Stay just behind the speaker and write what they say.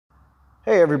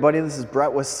Hey everybody, this is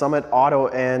Brett with Summit Auto,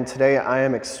 and today I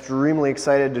am extremely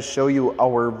excited to show you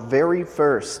our very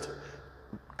first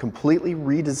completely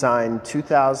redesigned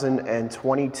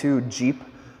 2022 Jeep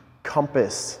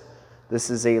Compass.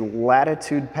 This is a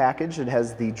Latitude package. It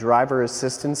has the driver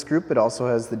assistance group. It also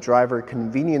has the driver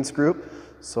convenience group.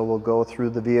 So we'll go through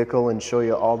the vehicle and show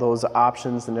you all those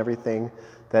options and everything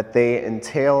that they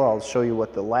entail. I'll show you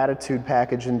what the Latitude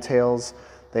package entails.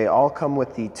 They all come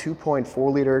with the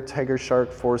 2.4 liter Tiger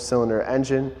Shark 4-cylinder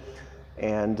engine,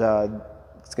 and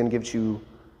it's going to give you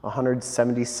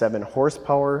 177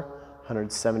 horsepower,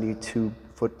 172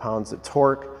 foot-pounds of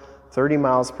torque, 30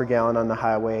 miles per gallon on the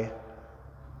highway,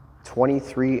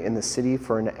 23 in the city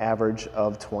for an average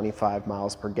of 25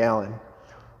 miles per gallon.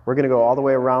 We're going to go all the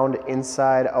way around,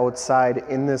 inside, outside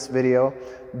in this video.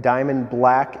 Diamond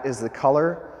black is the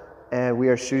color. And we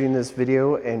are shooting this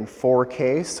video in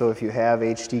 4K, so if you have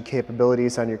HD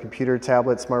capabilities on your computer,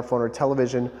 tablet, smartphone, or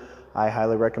television, I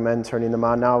highly recommend turning them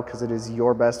on now because it is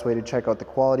your best way to check out the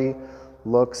quality,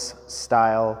 looks,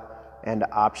 style, and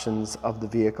options of the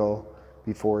vehicle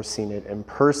before seeing it in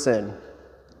person.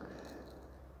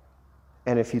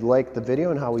 And if you like the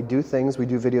video and how we do things, we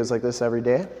do videos like this every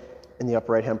day. In the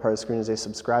upper right-hand part of the screen is a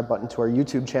subscribe button to our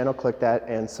YouTube channel. Click that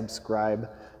and subscribe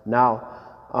now.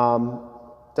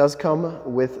 Does come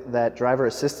with that driver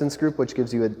assistance group, which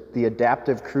gives you the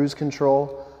adaptive cruise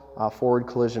control, forward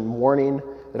collision warning.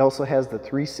 It also has the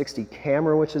 360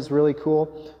 camera, which is really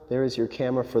cool. There is your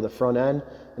camera for the front end,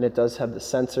 and it does have the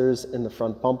sensors in the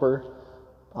front bumper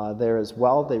there as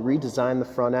well. They redesigned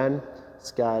the front end.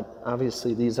 It's got,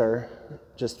 obviously these are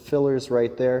just fillers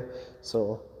right there,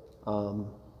 so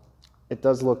it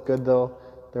does look good though.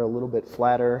 They're a little bit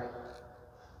flatter,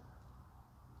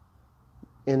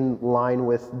 in line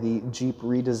with the Jeep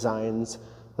redesigns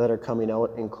that are coming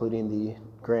out, including the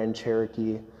Grand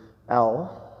Cherokee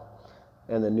L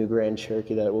and the new Grand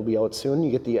Cherokee that will be out soon.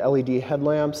 You get the LED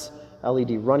headlamps,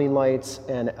 LED running lights,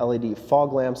 and LED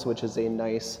fog lamps, which is a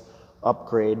nice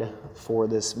upgrade for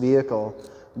this vehicle.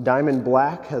 Diamond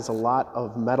black has a lot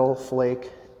of metal flake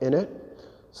in it,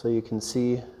 so you can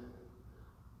see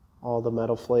all the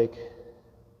metal flake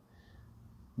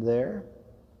there.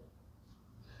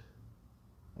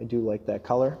 I do like that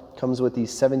color. Comes with these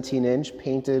 17-inch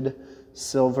painted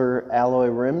silver alloy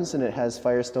rims, and it has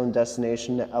Firestone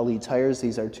Destination LE tires.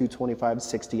 These are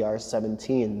 225/60R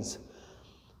 17s.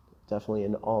 Definitely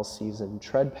an all-season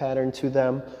tread pattern to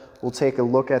them. We'll take a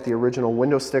look at the original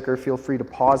window sticker. Feel free to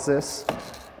pause this.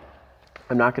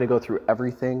 I'm not going to go through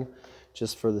everything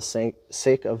just for the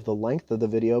sake of the length of the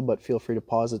video, but feel free to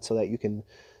pause it so that you can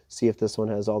see if this one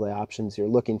has all the options you're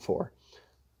looking for.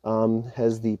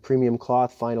 Has the premium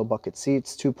cloth final bucket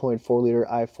seats, 2.4 liter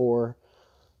i4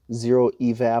 0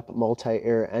 evap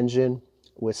multi-air engine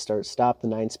with start-stop, the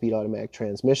 9-speed automatic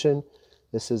transmission.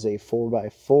 This is a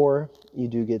 4x4. You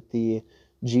do get the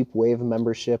Jeep Wave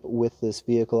membership with this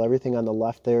vehicle. Everything on the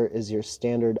left there is your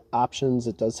standard options.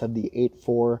 It does have the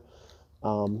 8.4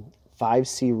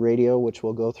 5C radio, which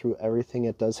will go through everything.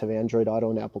 It does have Android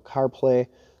Auto and Apple CarPlay.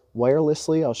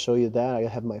 Wirelessly, I'll show you that. I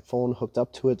have my phone hooked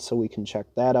up to it so we can check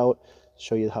that out,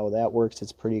 show you how that works.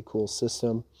 It's a pretty cool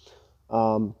system.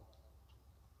 And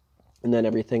then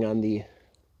everything on the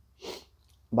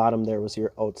bottom there was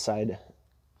your outside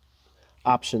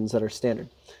options that are standard.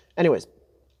 Anyways,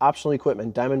 optional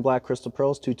equipment, Diamond Black Crystal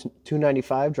Pearls,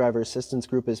 $295. Driver assistance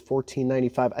group is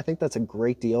 $14.95. I think that's a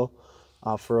great deal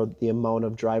for the amount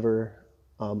of driver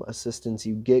assistance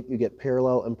you get. You get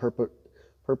parallel and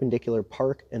perpendicular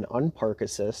park and unpark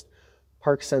assist,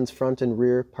 park sense front and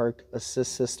rear park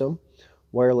assist system,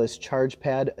 wireless charge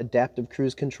pad, adaptive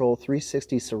cruise control,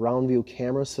 360 surround view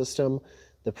camera system,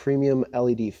 the premium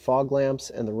LED fog lamps,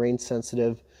 and the rain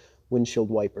sensitive windshield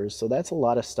wipers. So that's a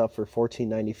lot of stuff for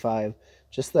 $14.95.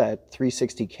 Just that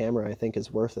 360 camera I think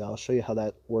is worth it. I'll show you how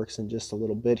that works in just a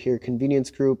little bit here.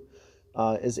 Convenience group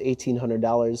is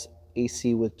 $1,800.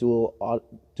 AC with dual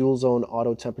zone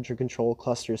auto temperature control,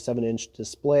 cluster 7-inch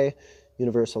display,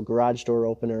 universal garage door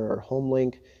opener or home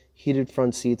link, heated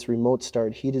front seats, remote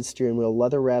start, heated steering wheel,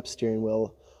 leather wrapped steering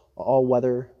wheel, all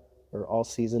weather or all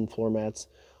season floor mats,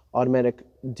 automatic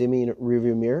dimming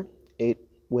rearview mirror,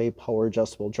 8-way power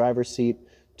adjustable driver seat,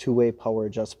 2-way power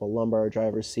adjustable lumbar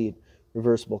driver seat,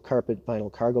 reversible carpet vinyl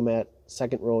cargo mat,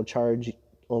 second row charge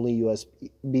only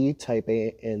USB type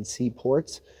A and C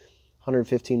ports,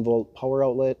 115 volt power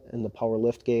outlet and the power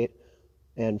lift gate,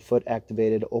 and foot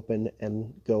activated open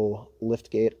and go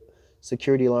lift gate,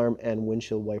 security alarm, and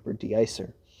windshield wiper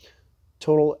de-icer.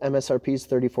 Total MSRP is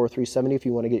 $34,370. If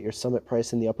you want to get your Summit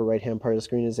price, in the upper right hand part of the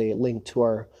screen is a link to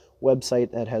our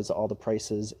website that has all the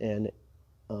prices and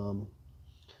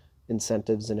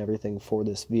incentives and everything for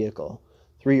this vehicle.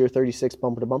 3-year 36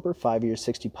 bumper to bumper, 5-year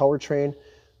 60 powertrain.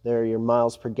 There are your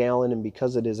miles per gallon, and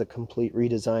because it is a complete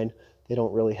redesign, they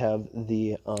don't really have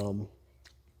the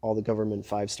all the government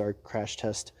 5-star crash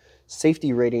test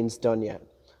safety ratings done yet.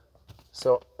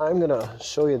 So I'm gonna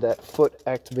show you that foot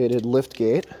activated lift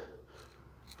gate.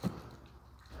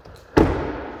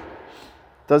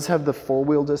 Does have the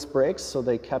 4-wheel disc brakes, so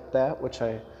they kept that, which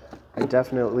I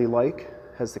definitely like.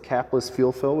 Has the capless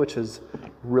fuel fill, which is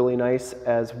really nice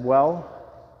as well.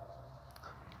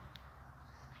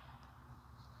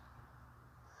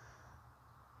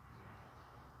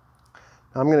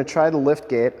 I'm going to try the lift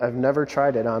gate. I've never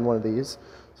tried it on one of these,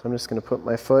 so I'm just going to put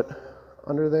my foot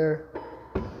under there,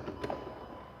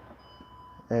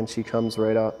 and she comes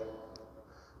right up.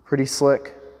 Pretty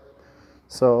slick.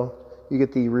 So you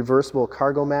get the reversible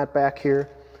cargo mat back here.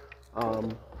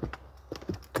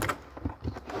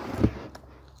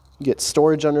 You get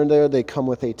storage under there. They come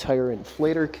with a tire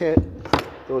inflator kit.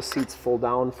 Those seats fold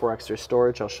down for extra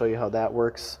storage. I'll show you how that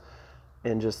works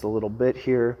in just a little bit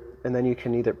here. And then you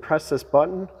can either press this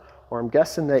button, or I'm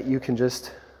guessing that you can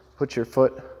just put your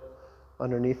foot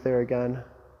underneath there again.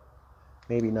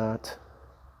 Maybe not.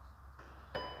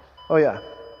 Oh yeah,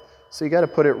 so you got to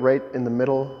put it right in the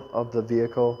middle of the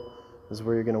vehicle is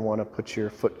where you're going to want to put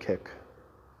your foot kick.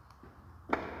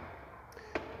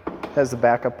 Has the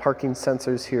backup parking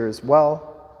sensors here as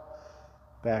well.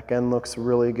 Back end looks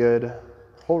really good.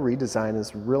 Whole redesign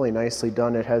is really nicely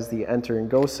done. It has the enter and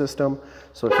go system,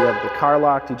 so if you have the car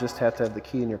locked, you just have to have the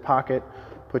key in your pocket,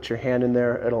 put your hand in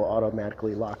there, it'll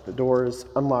automatically lock the doors,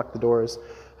 unlock the doors.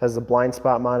 Has the blind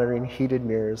spot monitoring, heated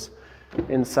mirrors.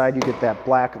 Inside you get that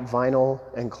black vinyl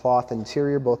and cloth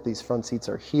interior. Both these front seats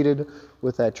are heated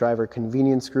with that driver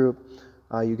convenience group.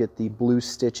 You get the blue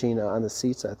stitching on the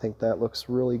seats. I think that looks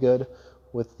really good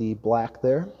with the black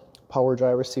there. Power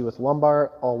driver seat with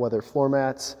lumbar, all-weather floor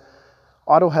mats.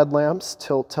 Auto headlamps,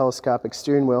 tilt telescopic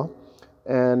steering wheel,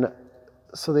 and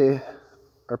so they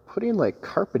are putting like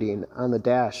carpeting on the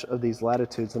dash of these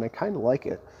Latitudes, and I kind of like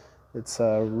it. It's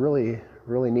really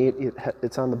neat.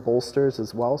 It's on the bolsters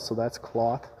as well, so that's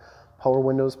cloth. Power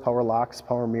windows, power locks,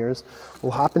 power mirrors.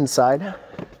 We'll hop inside.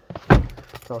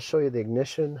 I'll show you the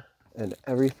ignition and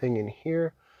everything in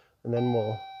here, and then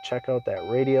we'll check out that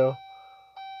radio,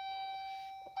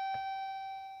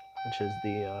 which is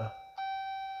the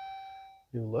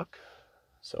new look.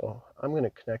 So I'm going to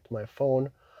connect my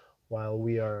phone while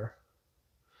we are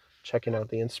checking out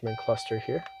the instrument cluster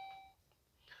here.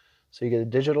 So you get a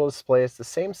digital display. It's the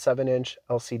same 7-inch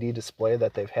LCD display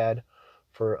that they've had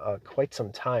for quite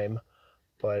some time,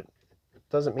 but it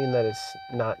doesn't mean that it's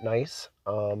not nice.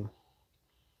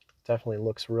 Definitely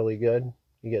looks really good.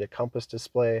 You get a compass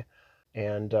display,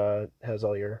 and has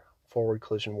all your forward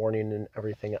collision warning and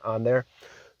everything on there.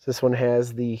 This one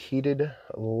has the heated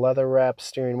leather wrap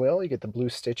steering wheel. You get the blue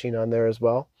stitching on there as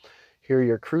well. Here are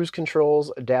your cruise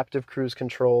controls, adaptive cruise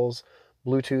controls,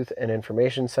 Bluetooth and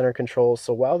information center controls.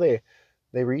 So while they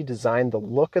redesigned the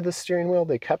look of the steering wheel,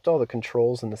 they kept all the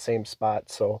controls in the same spot.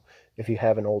 So if you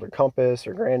have an older Compass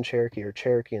or Grand Cherokee or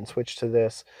Cherokee and switch to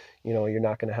this, you know, you're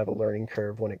not going to have a learning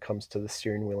curve when it comes to the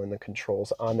steering wheel and the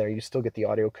controls on there. You still get the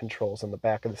audio controls on the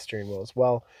back of the steering wheel as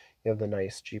well. You have the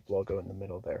nice Jeep logo in the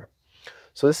middle there.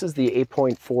 So this is the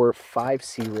 8.4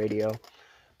 5C radio,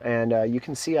 and you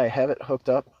can see I have it hooked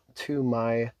up to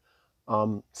my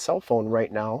cell phone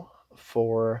right now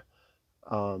for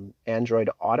Android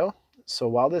Auto. So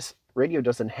while this radio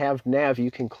doesn't have nav,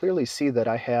 you can clearly see that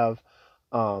I have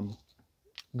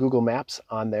Google Maps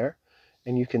on there,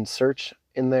 and you can search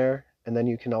in there, and then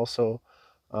you can also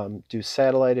do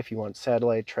satellite if you want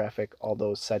satellite traffic, all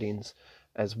those settings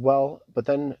as well. But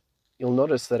then you'll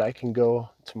notice that I can go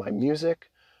to my music,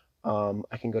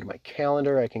 I can go to my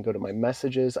calendar, I can go to my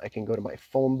messages, I can go to my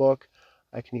phone book,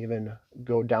 I can even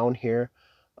go down here,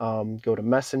 go to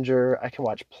Messenger, I can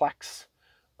watch Plex.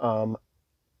 I'm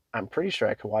pretty sure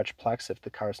I could watch Plex if the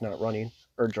car's not running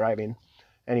or driving.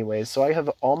 Anyways, so I have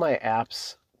all my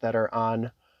apps that are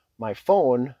on my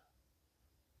phone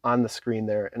on the screen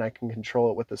there, and I can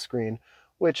control it with the screen,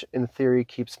 which in theory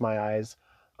keeps my eyes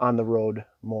on the road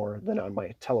more than on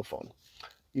my telephone.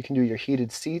 You can do your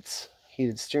heated seats,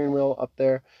 heated steering wheel up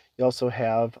there. You also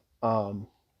have,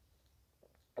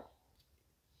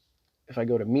 if I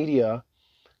go to media,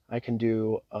 I can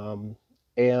do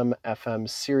AM, FM,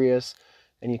 Sirius,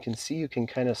 and you can see you can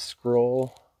kind of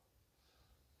scroll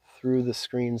through the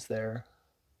screens there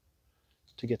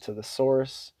to get to the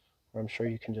source, or I'm sure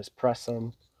you can just press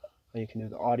them. You can do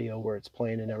the audio where it's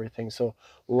playing and everything. So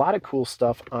a lot of cool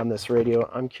stuff on this radio.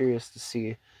 I'm curious to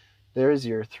see. There's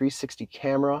your 360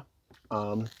 camera.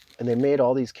 And they made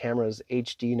all these cameras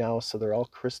HD now, so they're all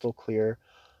crystal clear.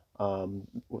 The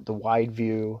wide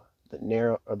view,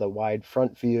 the wide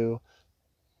front view,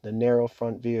 the narrow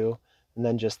front view, and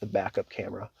then just the backup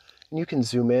camera. And you can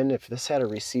zoom in. If this had a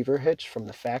receiver hitch from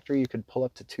the factory, you could pull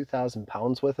up to 2,000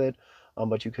 pounds with it,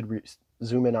 but you could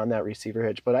zoom in on that receiver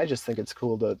hitch. But I just think it's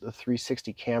cool, the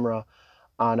 360 camera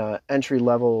on a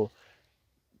entry-level,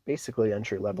 basically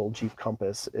entry-level Jeep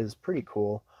Compass is pretty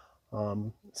cool.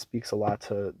 Speaks a lot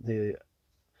to the,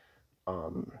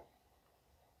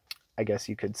 I guess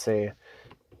you could say,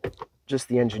 just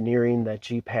the engineering that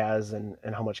Jeep has, and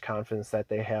how much confidence that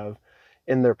they have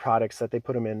in their products, that they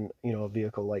put them in, you know, a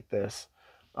vehicle like this.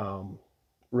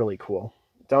 Really cool.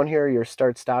 Down here, your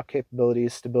start-stop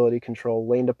capabilities, stability control,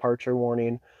 lane departure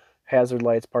warning, hazard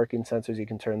lights, parking sensors. You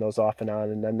can turn those off and on.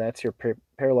 And then that's your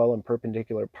parallel and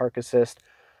perpendicular park assist.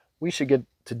 We should get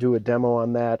to do a demo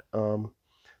on that.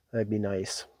 That'd be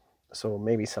nice. So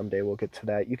maybe someday we'll get to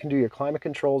that. You can do your climate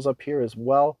controls up here as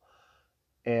well.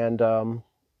 And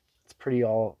it's pretty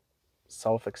all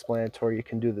self-explanatory. You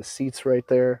can do the seats right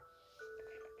there.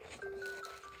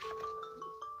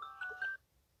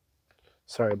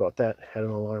 Sorry about that. Had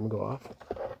an alarm go off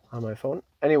on my phone.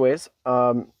 Anyways,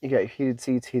 you got heated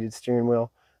seats, heated steering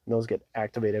wheel, and those get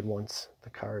activated once the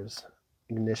car's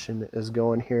ignition is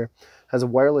going here. Has a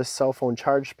wireless cell phone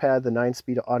charge pad, the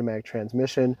 9-speed automatic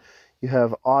transmission. You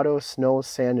have auto, snow,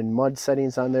 sand, and mud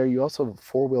settings on there. You also have a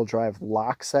 4-wheel drive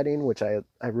lock setting, which I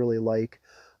really like.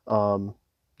 You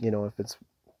know, if it's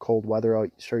cold weather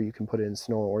out, sure, you can put it in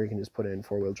snow, or you can just put it in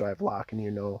 4-wheel drive lock, and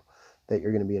you know that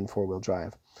you're going to be in 4-wheel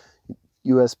drive.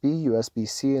 USB,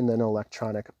 USB-C, and then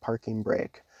electronic parking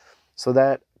brake. So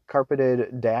that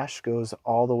carpeted dash goes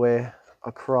all the way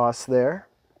across there.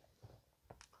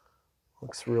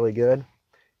 Looks really good.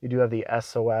 You do have the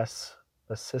SOS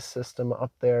assist system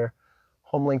up there.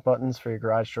 Home link buttons for your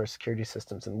garage door security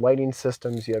systems and lighting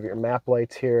systems. You have your map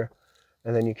lights here,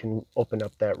 and then you can open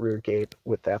up that rear gate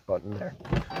with that button there.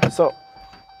 So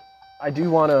I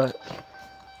do want to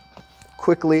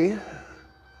quickly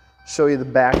show you the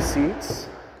back seats.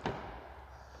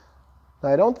 Now,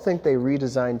 I don't think they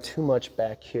redesigned too much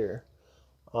back here.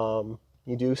 You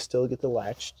do still get the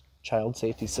latch child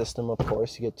safety system, of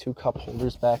course. You get 2 cup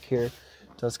holders back here. It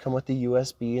does come with the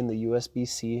USB and the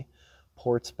USB-C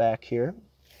ports back here.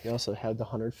 You also have the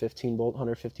 115 volt,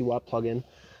 150 watt plug-in,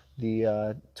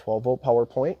 the 12 volt power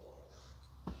point.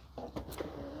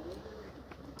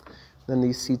 Then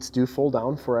these seats do fold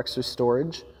down for extra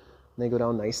storage. They go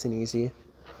down nice and easy.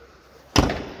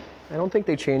 I don't think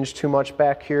they changed too much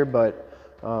back here, but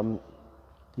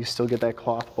you still get that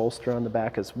cloth bolster on the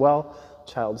back as well.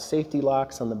 Child safety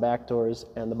locks on the back doors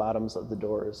and the bottoms of the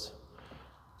doors.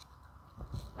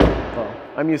 Well,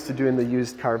 I'm used to doing the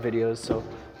used car videos, so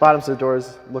bottoms of the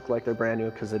doors look like they're brand new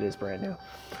because it is brand new.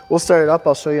 We'll start it up.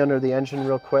 I'll show you under the engine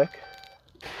real quick.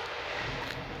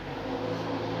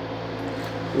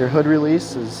 Your hood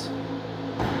release is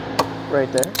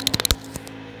right there.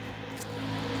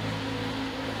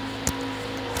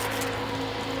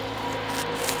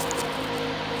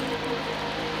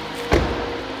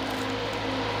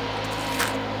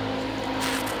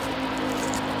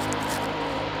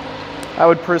 I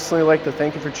would personally like to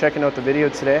thank you for checking out the video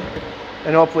today,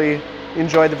 and hopefully you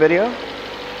enjoyed the video.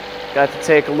 Got to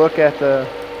take a look at the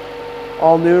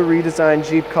all-new redesigned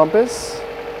Jeep Compass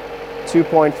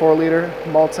 2.4 liter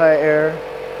multi-air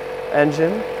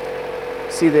engine.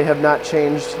 See, they have not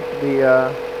changed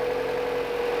the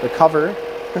cover.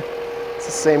 It's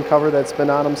the same cover that's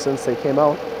been on them since they came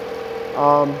out.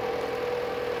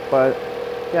 But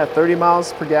yeah, 30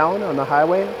 miles per gallon on the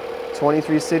highway,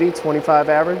 23 city, 25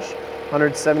 average,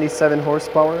 177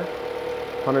 horsepower,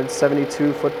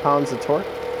 172 foot-pounds of torque.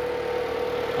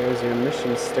 There's your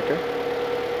emission sticker.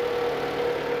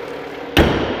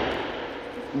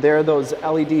 There are those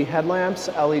LED headlamps,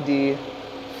 LED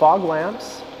fog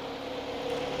lamps.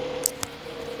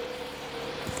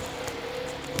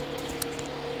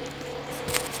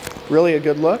 Really a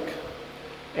good look.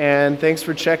 And thanks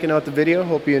for checking out the video.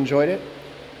 Hope you enjoyed it.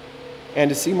 And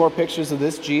to see more pictures of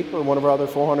this Jeep or one of our other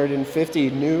 450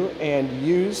 new and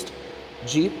used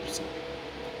Jeeps,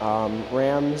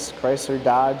 Rams, Chrysler,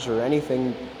 Dodge, or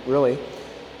anything really,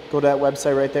 go to that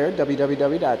website right there,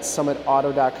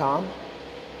 www.summitauto.com.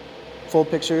 Full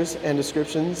pictures and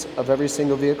descriptions of every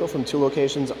single vehicle from 2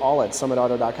 locations, all at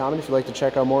summitauto.com. And if you'd like to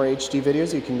check out more HD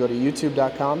videos, you can go to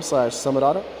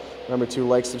youtube.com/summitauto. Remember to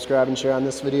like, subscribe, and share on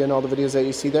this video and all the videos that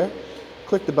you see there.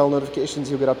 Click the bell notifications,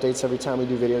 you'll get updates every time we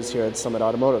do videos here at Summit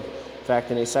Automotive. In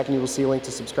fact, in a second you will see a link to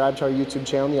subscribe to our YouTube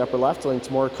channel in the upper left, a link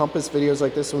to more Compass videos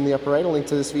like this one in the upper right, a link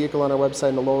to this vehicle on our website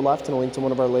in the lower left, and a link to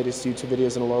one of our latest YouTube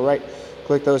videos in the lower right.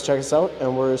 Click those, check us out,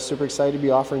 and we're super excited to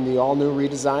be offering the all-new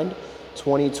redesigned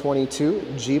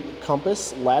 2022 Jeep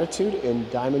Compass Latitude in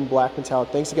diamond black metallic.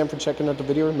 Thanks again for checking out the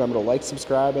video. Remember to like,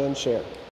 subscribe, and share.